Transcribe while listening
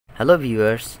Hello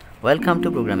viewers, welcome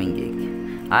to Programming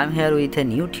Geek. I am here with a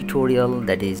new tutorial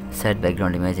that is set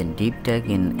background image in deep tech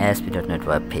in ASP.NET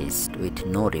web page with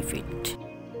no repeat.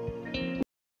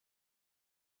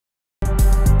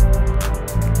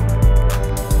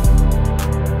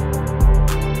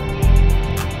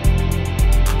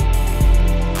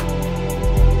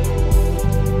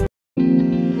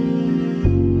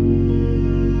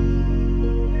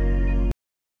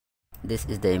 This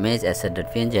is the image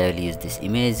Asset.png. I will use this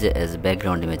image as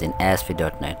background image in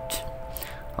ASP.NET.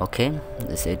 Okay,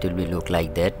 it will be look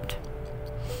like that.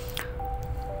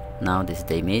 Now this is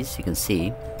the image. You can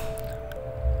see.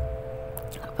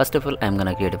 First of all, I'm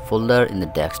gonna create a folder in the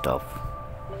desktop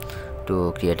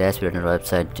to create ASP.NET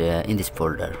website. In this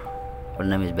folder,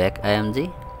 name is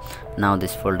backimg. Now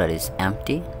this folder is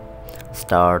empty.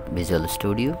 Start Visual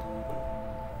Studio.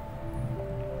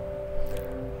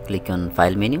 Click on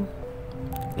File menu.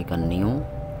 Click on New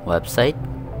Website,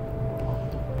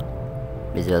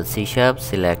 Visual C#,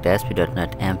 select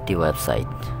ASP.NET empty website.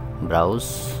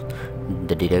 Browse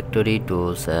the directory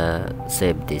to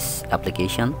save this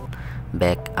application,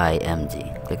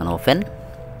 backimg. Click on Open.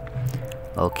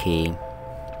 Okay,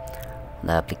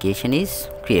 the application is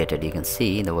created. You can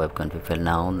see the web config file.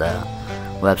 Now the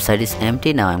website is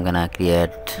empty. Now I'm gonna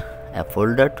create a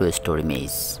folder to store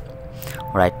image.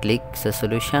 Right click the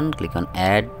solution, click on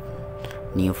Add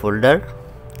New Folder,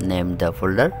 name the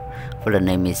folder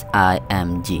name is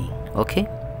img. Okay,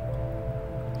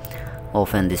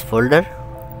 open this folder.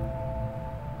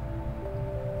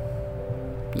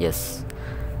 Yes,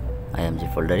 img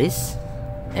folder is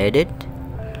added.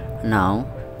 Now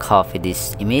copy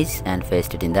this image and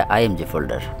paste it in the img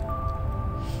folder.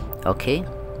 Okay,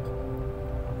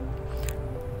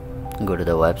 go to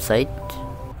the website,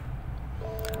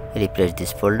 replace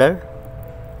this folder.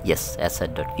 Yes,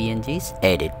 Asset.png is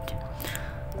added.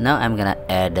 Now I'm gonna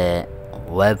add a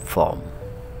web form.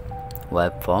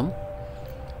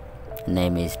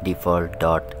 Name is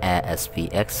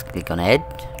default.aspx. Click on add.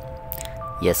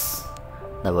 Yes,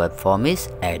 the web form is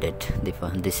added.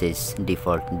 This is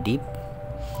default div.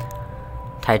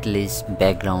 Title is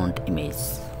background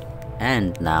image.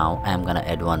 And now I'm gonna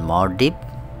add one more div.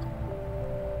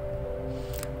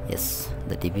 Yes,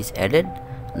 the div is added.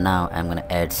 Now I'm gonna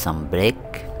add some break.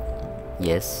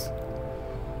 Yes,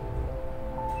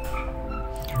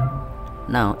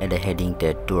 now add a heading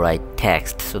to write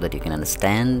text so that you can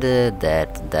understand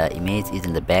that the image is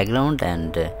in the background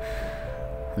and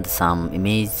some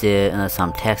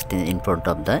text in front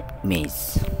of the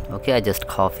image. Okay, I just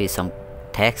copy some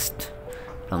text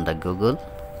from the Google.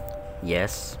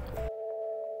 Yes,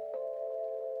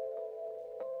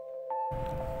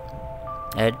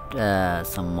 add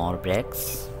some more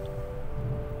breaks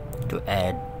to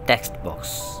add text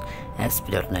box,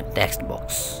 ASP.NET text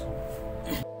box.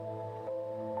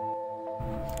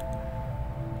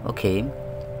 Okay,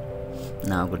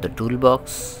 now go to the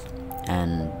toolbox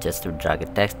and just to drag a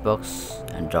text box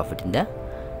and drop it in the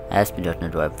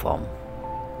ASP.NET web form.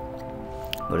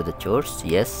 Go to the source.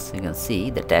 Yes, you can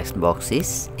see the text box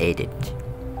is added.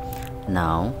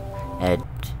 Now add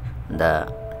the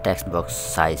text box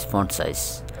size, font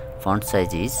size. Font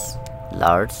size is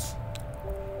large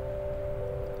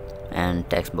and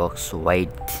text box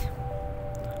width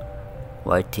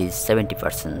is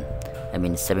 70%. I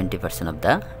mean 70% of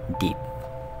the div.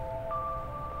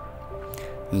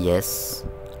 Yes,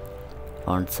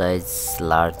 font size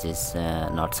large is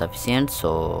not sufficient,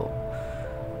 so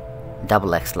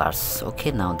XX large.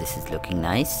 Okay, now this is looking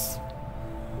nice.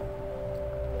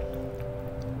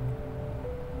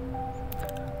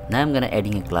 Now I'm gonna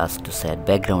adding a class to set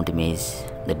background image,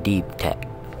 the deep tag.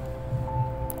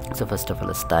 So first of all,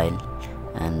 a style,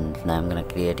 and now I'm gonna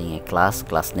creating a class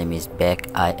name is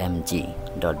backimg.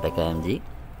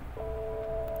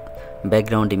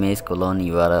 Background image colon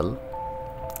URL.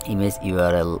 Image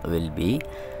URL will be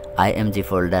img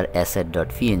folder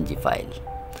asset.png file.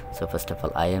 So first of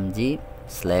all,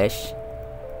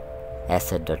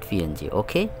 img/asset.png.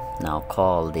 Okay, now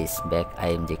call this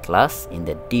backimg class in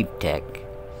the deep tag.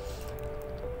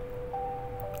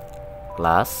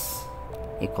 Class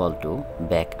equal to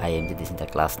backimg. This is the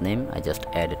class name. I just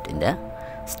added in the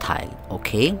style.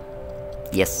 Okay,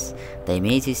 yes, the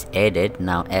image is added.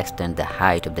 Now extend the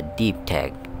height of the div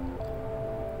tag.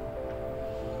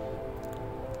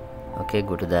 Okay,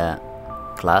 go to the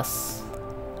class,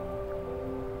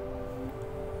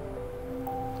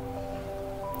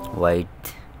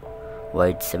 width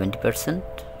 70%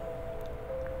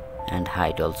 and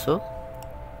height also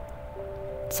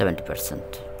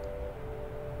 70%.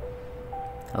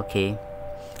 Okay,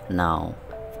 now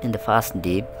in the first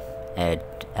div add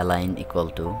align equal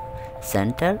to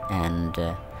center, and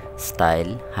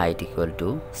style height equal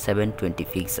to 720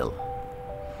 pixel.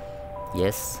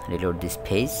 Yes, reload this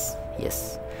page.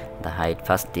 Yes, the height,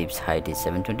 first div's height is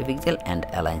 720 pixel and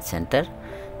align center,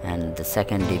 and the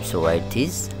second div's width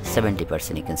is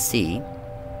 70%, you can see,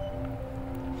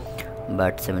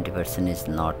 but 70% is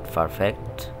not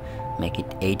perfect. Make it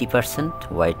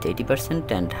 80%, width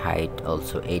 80%, and height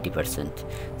also 80%.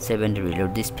 70,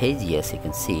 reload this page. Yes, you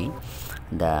can see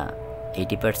the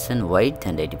 80% width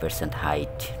and 80%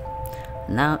 height.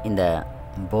 Now in the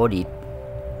body,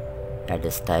 add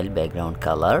a style background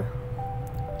color,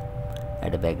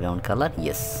 add a background color.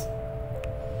 Yes,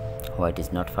 white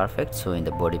is not perfect, so in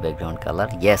the body background color.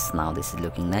 Yes, now this is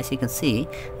looking nice. You can see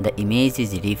the image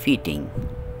is repeating.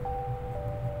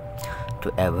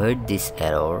 To avoid this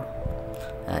error,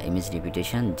 image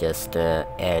repetition, just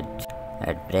add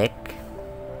break,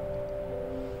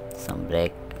 some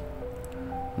break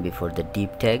before the div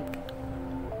tag,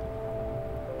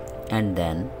 and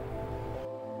then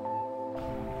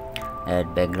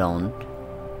add background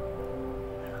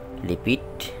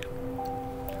repeat,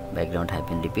 background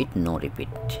hyphen repeat, no repeat.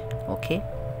 Okay,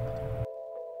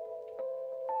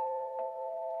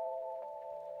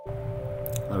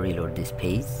 reload this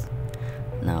page.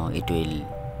 Now it will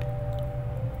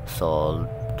solved.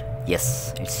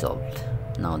 Yes, it's solved.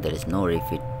 Now there is no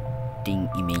repeating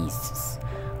images.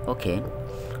 Okay,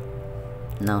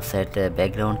 now set a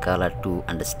background color to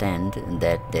understand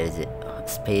that there is a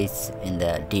space in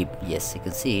the div. Yes, you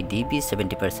can see div is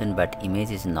 70%, but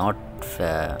image is not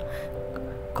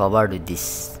covered with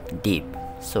this div,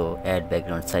 so add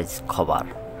background size cover.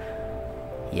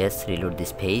 Yes, reload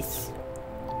this page.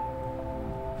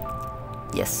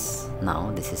 Yes, now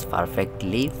this is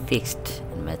perfectly fixed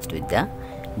and matched with the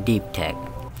div tag.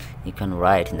 You can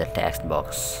write in the text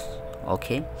box.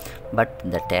 Okay, but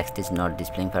the text is not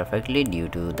displaying perfectly due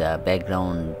to the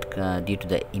background, due to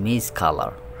the image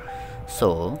color.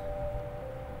 So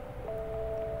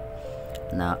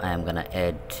now I am gonna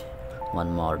add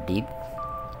one more div.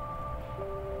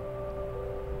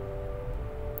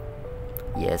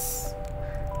 Yes,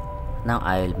 now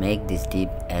I will make this div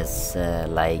as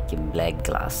like black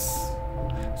glass,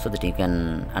 so that you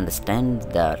can understand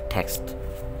the text.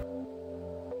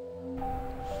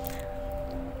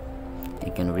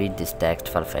 You can read this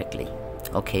text perfectly.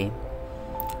 Okay,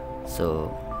 so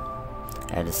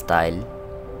add a style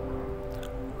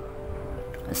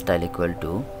equal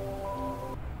to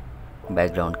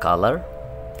background color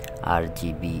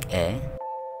RGBA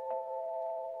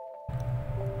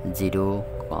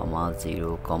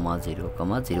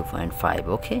 0,0,0,0.5.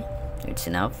 okay, it's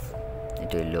enough.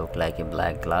 It will look like a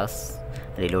black glass.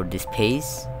 Reload this page.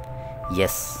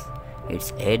 Yes,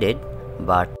 it's added,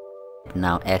 but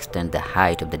now extend the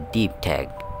height of the div tag.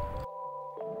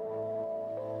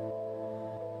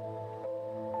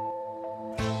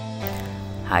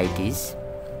 Height is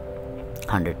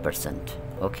 100%.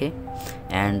 okay,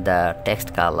 and the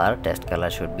text color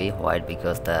should be white,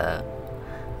 because the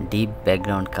div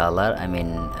background color, I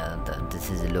mean this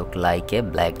is look like a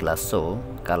black glass, so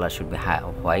color should be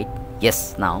white.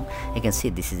 Yes, now you can see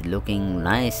this is looking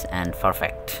nice and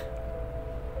perfect.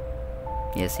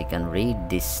 Yes, you can read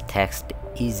this text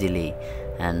easily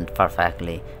and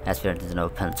perfectly as per an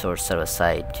open source server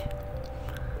side.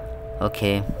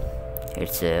 Okay,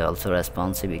 it's also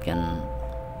responsive. You can,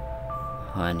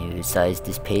 when you resize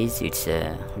this page, it's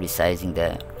resizing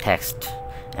the text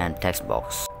and text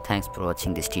box. Thanks for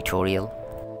watching this tutorial.